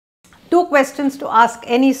Two questions to ask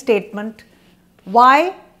any statement: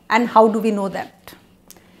 why and how do we know that?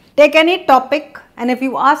 Take any topic, and if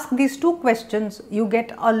you ask these two questions, you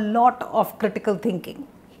get a lot of critical thinking.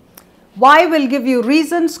 Why will give you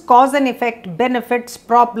reasons, cause and effect, benefits,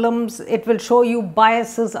 problems. It will show you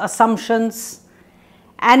biases, assumptions.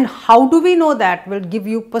 And how do we know that? Will give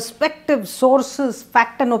you perspective, sources,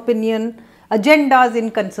 fact and opinion, agendas,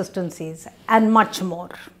 inconsistencies, and much more.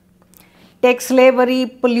 Take slavery,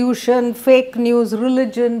 pollution, fake news,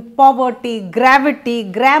 religion, poverty,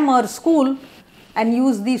 gravity, grammar, school, and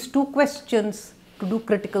use these two questions to do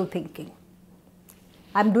critical thinking.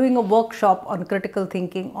 I'm doing a workshop on critical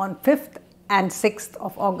thinking on 5th and 6th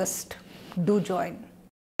of August. Do join.